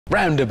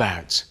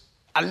Roundabouts.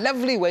 A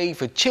lovely way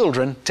for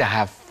children to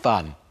have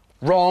fun.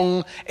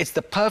 Wrong. It's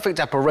the perfect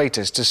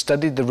apparatus to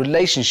study the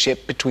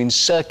relationship between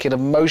circular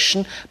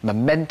motion,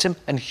 momentum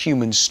and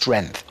human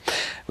strength,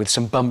 with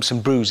some bumps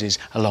and bruises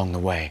along the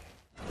way.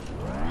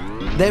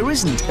 There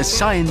isn't a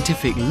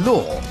scientific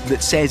law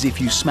that says if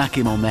you smack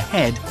him on the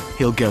head,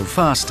 he'll go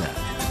faster.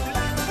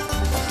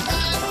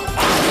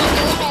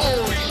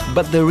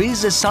 But there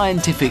is a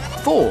scientific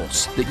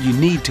force that you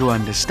need to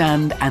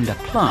understand and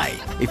apply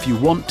if you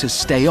want to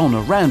stay on a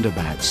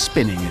roundabout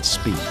spinning at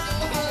speed.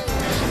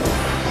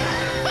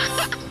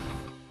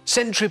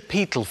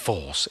 Centripetal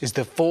force is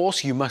the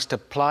force you must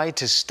apply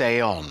to stay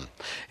on.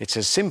 It's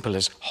as simple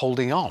as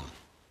holding on.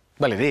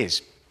 Well, it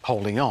is,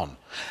 holding on.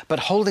 But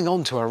holding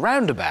on to a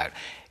roundabout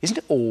isn't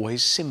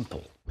always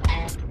simple.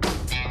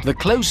 The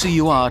closer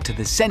you are to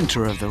the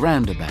centre of the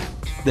roundabout,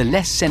 the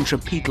less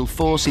centripetal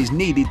force is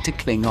needed to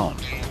cling on.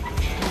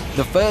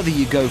 The further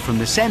you go from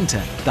the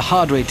centre, the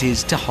harder it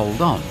is to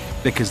hold on,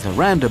 because the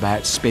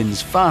roundabout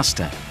spins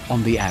faster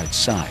on the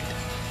outside.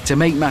 To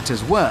make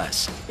matters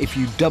worse, if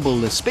you double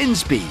the spin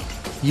speed,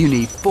 you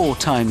need 4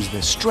 times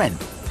the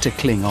strength to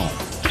cling on.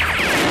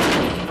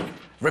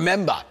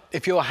 Remember,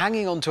 if you're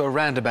hanging onto a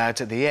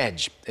roundabout at the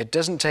edge, it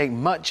doesn't take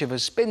much of a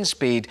spin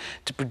speed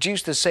to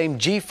produce the same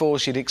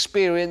G-force you'd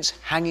experience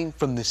hanging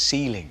from the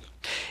ceiling.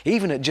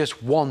 Even at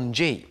just 1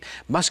 G,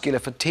 muscular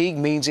fatigue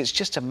means it's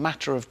just a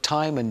matter of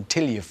time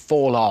until you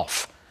fall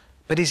off.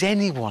 But is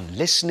anyone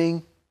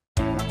listening?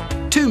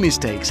 2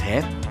 mistakes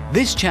here.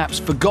 This chap's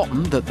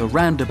forgotten that the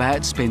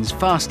roundabout spins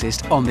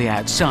fastest on the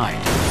outside.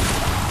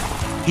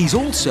 He's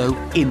also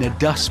in a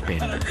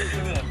dustbin.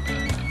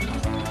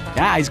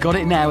 He's got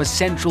it now, a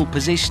central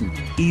position,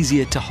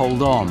 easier to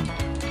hold on.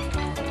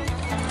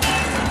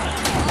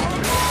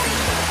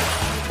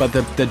 But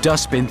the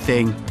dustbin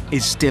thing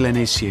is still an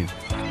issue.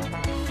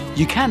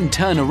 You can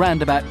turn a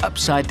roundabout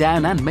upside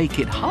down and make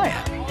it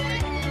higher.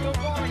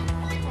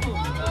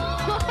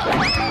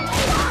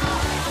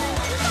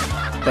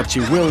 But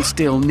you will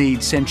still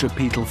need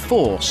centripetal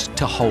force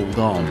to hold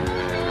on.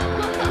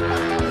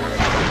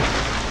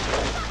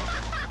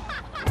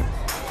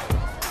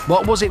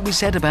 What was it we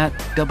said about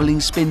doubling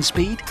spin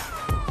speed?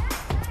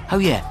 Oh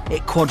yeah,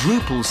 it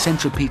quadruples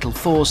centripetal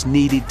force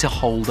needed to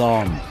hold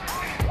on.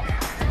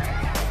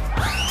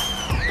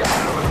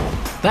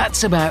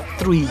 That's about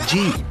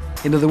 3G.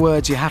 In other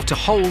words, you have to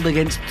hold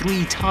against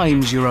 3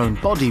 times your own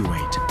body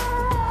weight.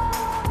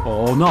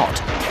 Or not.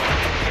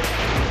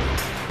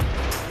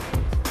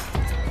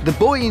 The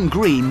boy in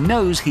green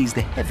knows he's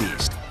the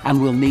heaviest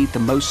and will need the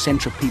most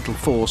centripetal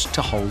force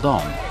to hold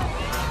on.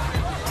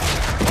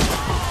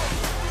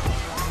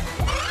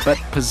 But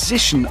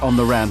position on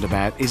the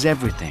roundabout is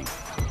everything.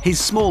 His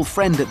small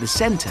friend at the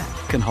centre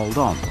can hold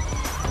on.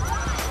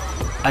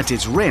 At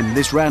its rim,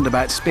 this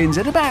roundabout spins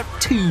at about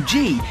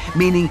 2G,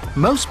 meaning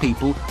most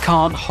people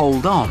can't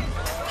hold on.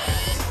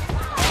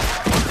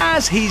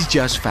 As he's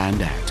just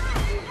found out.